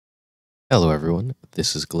Hello, everyone.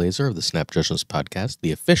 This is Glazer of the Snap Judgments Podcast,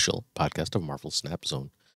 the official podcast of Marvel Snap Zone.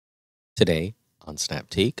 Today on Snap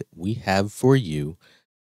Take, we have for you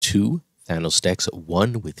two Thanos decks,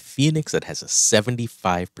 one with Phoenix that has a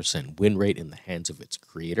 75% win rate in the hands of its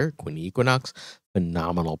creator, Quinn Equinox,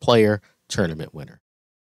 phenomenal player, tournament winner.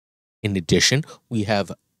 In addition, we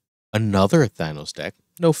have another Thanos deck,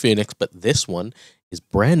 no Phoenix, but this one is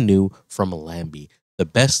brand new from Lambi, the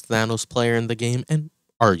best Thanos player in the game and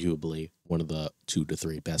arguably one of the 2 to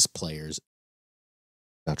 3 best players.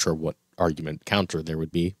 Not sure what argument counter there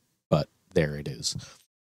would be, but there it is.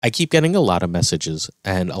 I keep getting a lot of messages,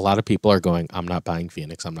 and a lot of people are going, I'm not buying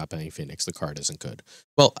Phoenix, I'm not buying Phoenix, the card isn't good.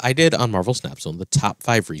 Well, I did on Marvel Snap Zone the top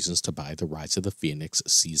 5 reasons to buy the Rise of the Phoenix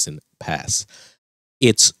Season Pass.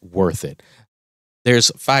 It's worth it. There's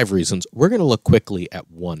 5 reasons. We're going to look quickly at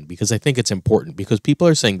one because I think it's important because people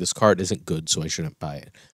are saying this card isn't good, so I shouldn't buy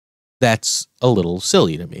it. That's a little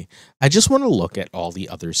silly to me. I just want to look at all the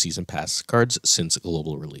other Season Pass cards since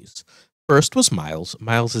global release. First was Miles.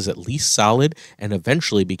 Miles is at least solid and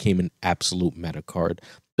eventually became an absolute meta card.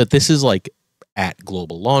 But this is like at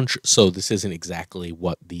global launch, so this isn't exactly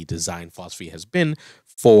what the design philosophy has been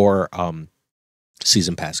for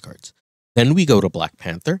Season Pass cards. Then we go to Black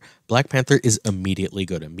Panther. Black Panther is immediately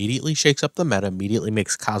good. Immediately shakes up the meta, immediately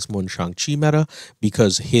makes Cosmo and Shang-Chi meta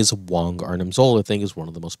because his Wong Arnim Zola thing is one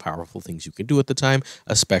of the most powerful things you could do at the time,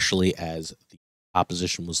 especially as the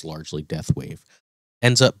opposition was largely Death Wave.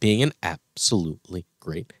 Ends up being an absolutely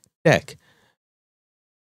great deck.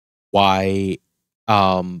 Why?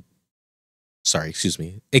 Excuse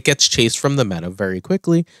me. It gets chased from the meta very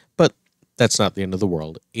quickly, but that's not the end of the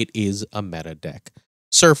world. It is a meta deck.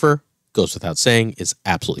 Surfer, goes without saying, is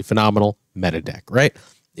absolutely phenomenal. Meta deck, right?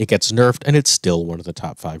 It gets nerfed, and it's still one of the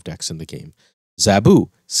top 5 decks in the game. Zabu,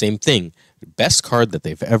 same thing. Best card that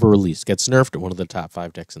they've ever released. Gets nerfed, one of the top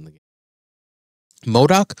 5 decks in the game.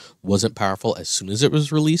 MODOK wasn't powerful as soon as it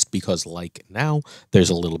was released because, like now, there's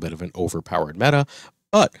a little bit of an overpowered meta,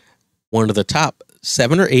 but one of the top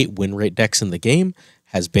 7 or 8 win rate decks in the game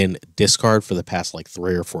has been discard for the past like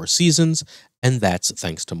 3 or 4 seasons, and that's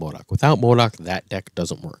thanks to MODOK. Without MODOK, that deck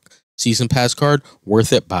doesn't work. Season Pass card,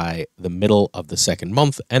 worth it by the middle of the 2nd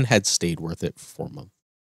month, and had stayed worth it for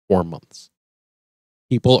 4 months.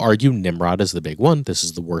 People argue Nimrod is the big one. This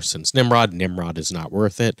is the worst since Nimrod. Nimrod is not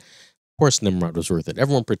worth it. Of course, Nimrod was worth it.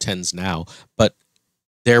 Everyone pretends now, but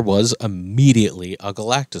there was immediately a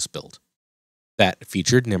Galactus build that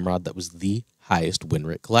featured Nimrod that was the highest win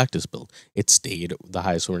rate Galactus build. It stayed the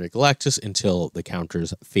highest win rate Galactus until the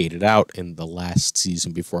counters faded out in the last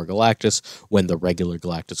season before Galactus when the regular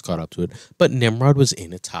Galactus caught up to it. But Nimrod was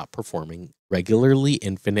in a top performing, regularly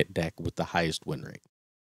infinite deck with the highest win rate.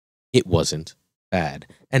 It wasn't bad.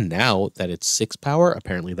 And now that it's 6 power,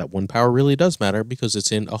 apparently that 1 power really does matter because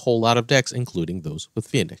it's in a whole lot of decks, including those with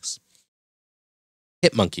Phoenix.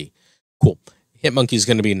 Hitmonkey. Cool. Hitmonkey is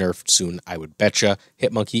going to be nerfed soon, I would betcha.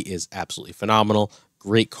 Hitmonkey is absolutely phenomenal.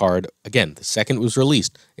 Great card. Again, the second it was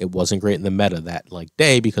released, it wasn't great in the meta that like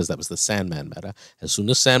day because that was the Sandman meta. As soon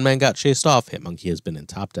as Sandman got chased off, Hitmonkey has been in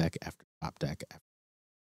top deck after top deck after.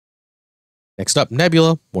 Next up,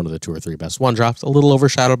 Nebula, one of the 2 or 3 best one-drops. A little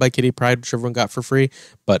overshadowed by Kitty Pryde, which everyone got for free.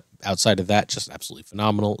 But outside of that, just absolutely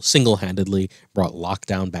phenomenal. Single-handedly brought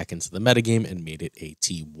Lockdown back into the metagame and made it a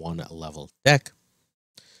T1 level deck.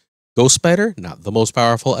 Ghost Spider, not the most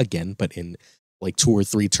powerful, again, but in like 2 or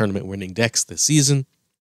 3 tournament-winning decks this season.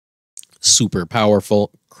 Super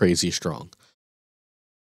powerful, crazy strong.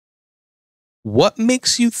 What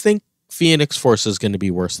makes you think Phoenix Force is going to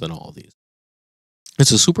be worse than all of these?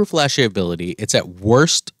 It's a super flashy ability. It's at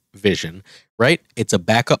worst vision, right? It's a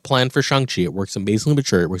backup plan for Shang-Chi. It works amazingly with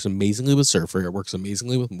Mature. It works amazingly with Surfer. It works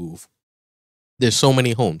amazingly with Move. There's so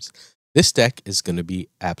many homes. This deck is going to be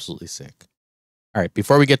absolutely sick. All right,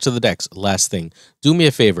 before we get to the decks, last thing. Do me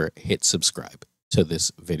a favor, hit subscribe to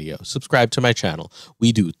this video. Subscribe to my channel.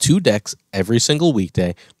 We do 2 decks every single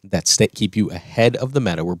weekday that keep you ahead of the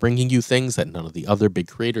meta. We're bringing you things that none of the other big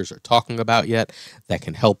creators are talking about yet that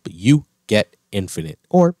can help you get infinite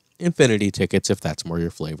or infinity tickets if that's more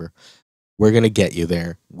your flavor. We're going to get you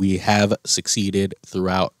there. We have succeeded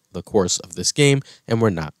throughout the course of this game, and we're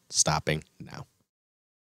not stopping now.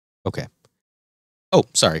 Okay. Oh,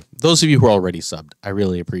 sorry. Those of you who are already subbed, I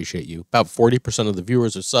really appreciate you. About 40% of the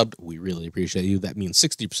viewers are subbed. We really appreciate you. That means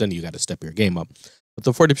 60% of you got to step your game up. But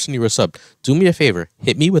the 40% of you are subbed, do me a favor.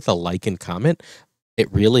 Hit me with a like and comment. It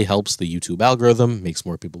really helps the YouTube algorithm, makes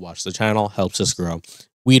more people watch the channel, helps us grow.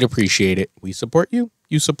 We'd appreciate it. We support you.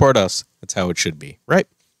 You support us. That's how it should be, right?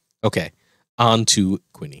 Okay, on to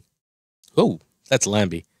Quinny. Oh, that's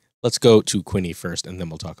Lambi. Let's go to Quinny first, and then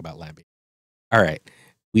we'll talk about Lambi. All right.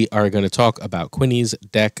 We are going to talk about Quinny's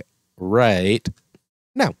deck right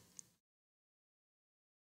now.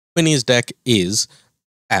 Quinny's deck is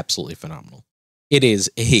absolutely phenomenal. It is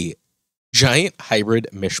a giant hybrid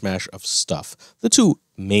mishmash of stuff. The two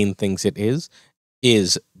main things it is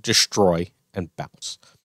destroy and bounce.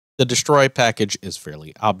 The destroy package is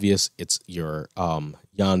fairly obvious. It's your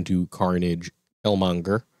Yondu, Carnage,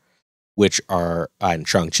 Killmonger, which are and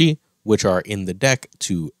Shang-Chi, which are in the deck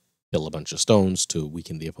to kill a bunch of stones, to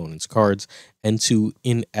weaken the opponent's cards, and to,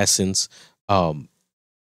 in essence,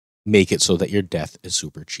 make it so that your death is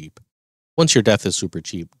super cheap. Once your death is super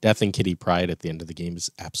cheap, Death and Kitty Pride at the end of the game is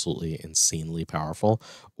absolutely insanely powerful.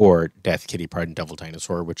 Or Death, Kitty Pride, and Devil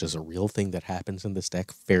Dinosaur, which is a real thing that happens in this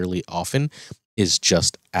deck fairly often, is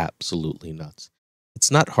just absolutely nuts. It's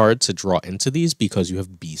not hard to draw into these because you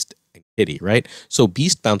have Beast and Kitty, right? So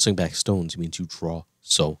Beast bouncing back stones means you draw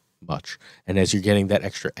so much. And as you're getting that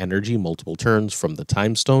extra energy multiple turns from the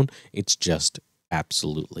Time Stone, it's just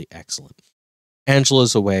absolutely excellent.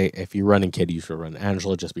 Angela's away. If you're running Kitty, you should run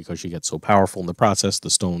Angela just because she gets so powerful in the process. The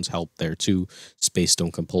stones help there too. Space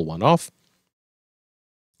Stone can pull one off.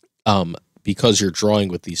 Because you're drawing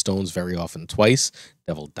with these stones very often twice,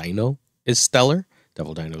 Devil Dino is stellar.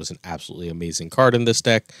 Devil Dino is an absolutely amazing card in this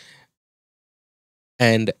deck.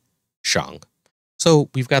 And Shang. So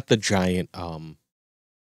we've got the giant hulks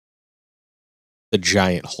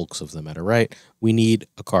of the meta, right? We need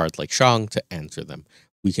a card like Shang to answer them.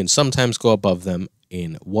 We can sometimes go above them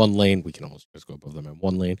in one lane. We can also just go above them in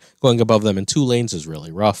one lane. Going above them in two lanes is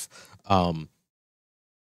really rough. Killmonger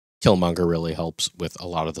really helps with a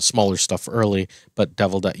lot of the smaller stuff early, but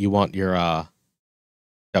you want your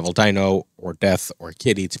Devil Dino or Death or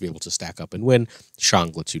Kitty to be able to stack up and win.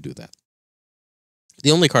 Shang lets you do that.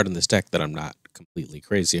 The only card in this deck that I'm not completely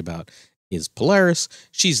crazy about is Polaris.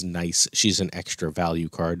 She's nice. She's an extra value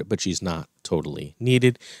card, but she's not totally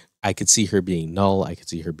needed. I could see her being Null. I could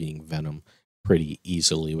see her being Venom pretty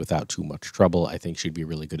easily without too much trouble. I think she'd be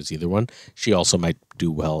really good as either one. She also might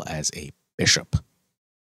do well as a Bishop.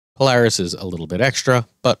 Polaris is a little bit extra,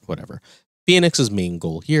 but whatever. Phoenix's main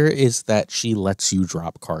goal here is that she lets you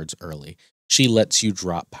drop cards early. She lets you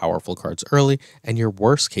drop powerful cards early, and your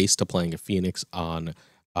worst case to playing a Phoenix on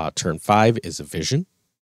turn 5 is a Vision.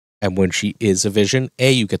 And when she is a Vision,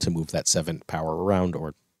 you get to move that 7 power around,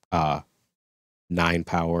 or 9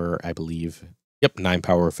 power, I believe. Yep, 9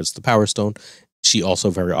 power if it's the Power Stone. She also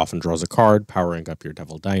very often draws a card, powering up your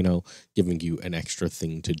Devil Dino, giving you an extra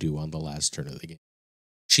thing to do on the last turn of the game.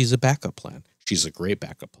 She's a backup plan. She's a great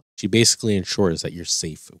backup plan. She basically ensures that you're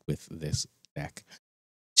safe with this deck.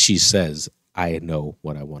 She says, I know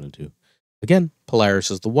what I want to do. Again,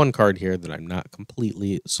 Polaris is the one card here that I'm not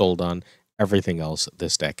completely sold on. Everything else,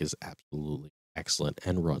 this deck is absolutely excellent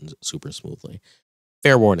and runs super smoothly.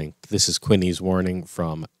 Fair warning, this is Quinny's warning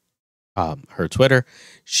from her Twitter.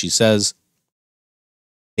 She says,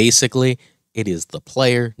 basically, it is the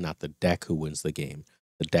player, not the deck, who wins the game.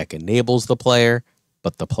 The deck enables the player,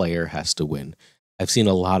 but the player has to win. I've seen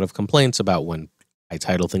a lot of complaints about when I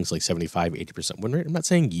title things like 75, 80% win rate. I'm not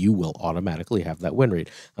saying you will automatically have that win rate.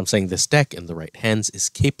 I'm saying this deck in the right hands is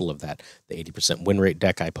capable of that. The 80% win rate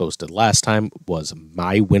deck I posted last time was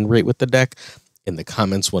my win rate with the deck. In the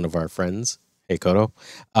comments, one of our friends, hey Koto,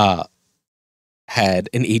 had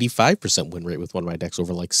an 85% win rate with one of my decks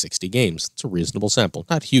over like 60 games. It's a reasonable sample.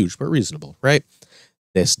 Not huge, but reasonable, right?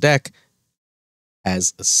 This deck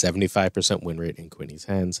has a 75% win rate in Quinny's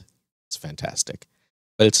hands. It's fantastic.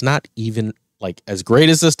 But it's not even, like, as great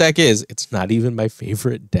as this deck is, it's not even my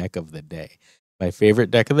favorite deck of the day. My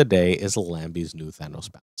favorite deck of the day is Lambie's new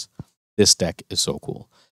Thanos bounce. This deck is so cool.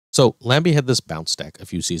 So Lambie had this bounce deck a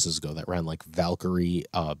few seasons ago that ran like Valkyrie,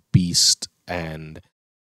 Beast, and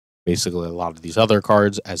basically a lot of these other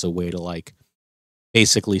cards as a way to like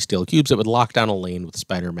basically steal cubes. It would lock down a lane with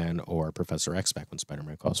Spider-Man or Professor X back when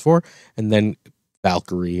Spider-Man cost 4, and then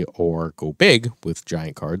Valkyrie or go big with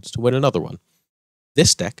giant cards to win another one.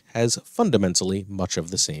 This deck has fundamentally much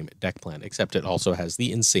of the same deck plan, except it also has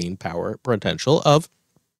the insane power potential of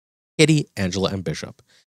Kitty, Angela, and Bishop.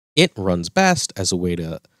 It runs Bast as a way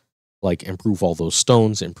to like improve all those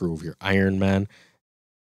stones, improve your Iron Man.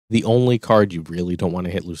 The only card you really don't want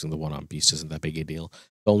to hit, losing the one on Beast isn't that big a deal.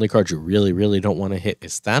 The only card you really, really don't want to hit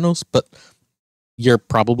is Thanos, but you're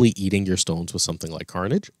probably eating your stones with something like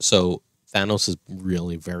Carnage. So Thanos is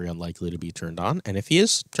really very unlikely to be turned on. And if he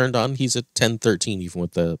is turned on, he's at 10-13, even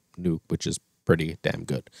with the nuke, which is pretty damn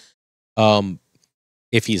good.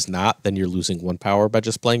 If he's not, then you're losing 1 power by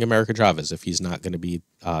just playing America Chavez. If he's not going to be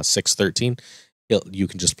 6-13, you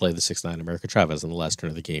can just play the 6-9 America Chavez in the last turn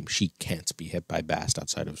of the game. She can't be hit by Bast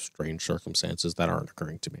outside of strange circumstances that aren't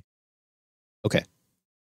occurring to me. Okay.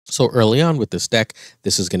 So early on with this deck,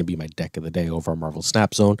 this is going to be my deck of the day over Marvel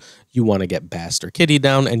Snap Zone. You want to get Bast or Kitty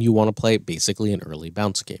down, and you want to play basically an early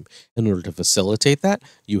bounce game. In order to facilitate that,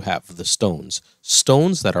 you have the stones.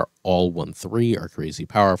 Stones that are all 1/3 are crazy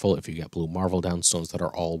powerful. If you get Blue Marvel down, stones that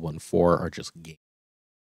are all 1/4 are just game.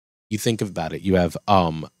 You think about it, you have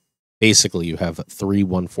basically you have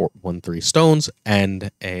 3/1/4/1/3 stones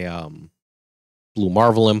and a Blue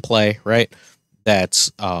Marvel in play, right?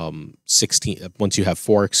 That's 16. Once you have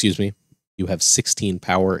four, excuse me, you have 16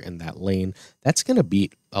 power in that lane. That's going to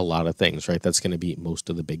beat a lot of things, right? That's going to beat most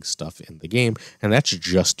of the big stuff in the game. And that's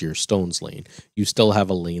just your stones lane. You still have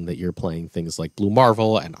a lane that you're playing things like Blue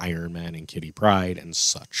Marvel and Iron Man and Kitty Pryde and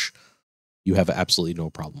such. You have absolutely no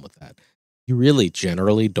problem with that. You really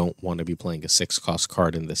generally don't want to be playing a 6-cost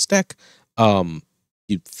card in this deck.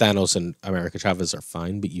 Thanos and America Chavez are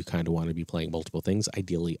fine, but you kind of want to be playing multiple things.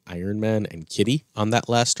 Ideally, Iron Man and Kitty on that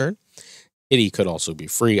last turn. Kitty could also be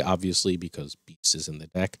free, obviously, because Beast is in the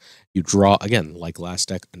deck. You draw, again, like last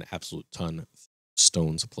deck, an absolute ton of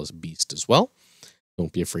stones plus Beast as well.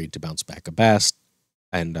 Don't be afraid to bounce back a Bast.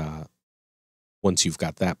 And once you've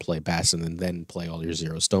got that, play Bast and then play all your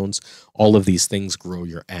 0 stones. All of these things grow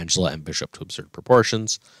your Angela and Bishop to absurd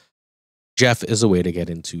proportions. Jeff is a way to get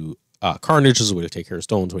into Carnage is a way to take care of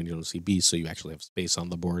stones when you don't see Beast, so you actually have space on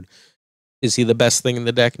the board. Is he the best thing in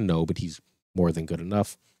the deck? No, but he's more than good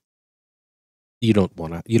enough. You don't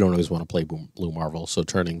always want to play Blue Marvel, so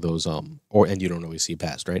turning those and you don't always see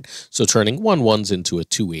Bast, right? So turning 1/1s into a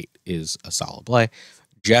 2/8 is a solid play.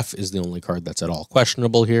 Jeff is the only card that's at all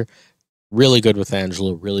questionable here. Really good with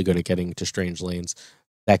Angela, really good at getting to strange lanes.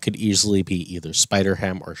 That could easily be either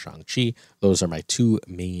Spider-Ham or Shang-Chi. Those are my two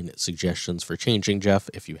main suggestions for changing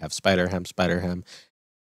Jeff. If you have Spider-Ham,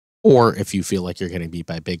 or if you feel like you're getting beat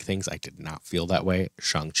by big things. I did not feel that way.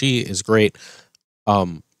 Shang-Chi is great.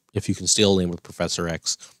 If you can steal a lane with Professor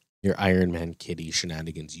X, your Iron Man Kitty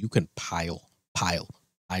shenanigans, you can pile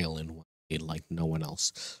in one lane like no one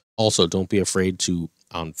else. Also, don't be afraid to,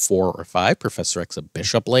 on 4 or 5, Professor X a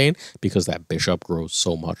Bishop lane, because that Bishop grows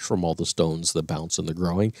so much from all the stones, the bounce, and the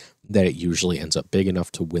growing, that it usually ends up big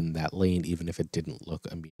enough to win that lane, even if it didn't look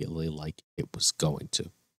immediately like it was going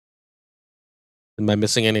to. Am I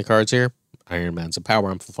missing any cards here? Iron Man's a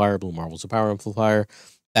power amplifier, Blue Marvel's a power amplifier,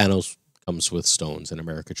 Thanos comes with stones, and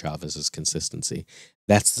America Chavez's consistency.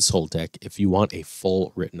 That's this whole deck. If you want a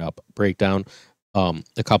full written up breakdown,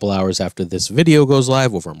 a couple hours after this video goes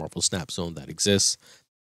live over Marvel Snap Zone that exists.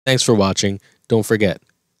 Thanks for watching. Don't forget,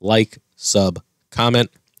 like, sub,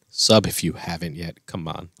 comment. Sub if you haven't yet. Come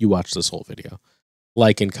on, you watched this whole video.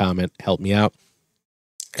 Like and comment, help me out.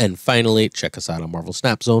 And finally, check us out on Marvel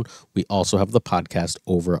Snap Zone. We also have the podcast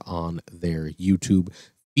over on their YouTube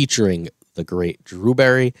featuring the great Drew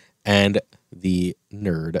Berry and the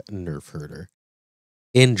nerd Nerf Herder.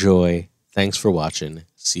 Enjoy. Thanks for watching.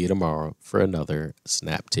 See you tomorrow for another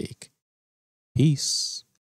Snap Take. Peace.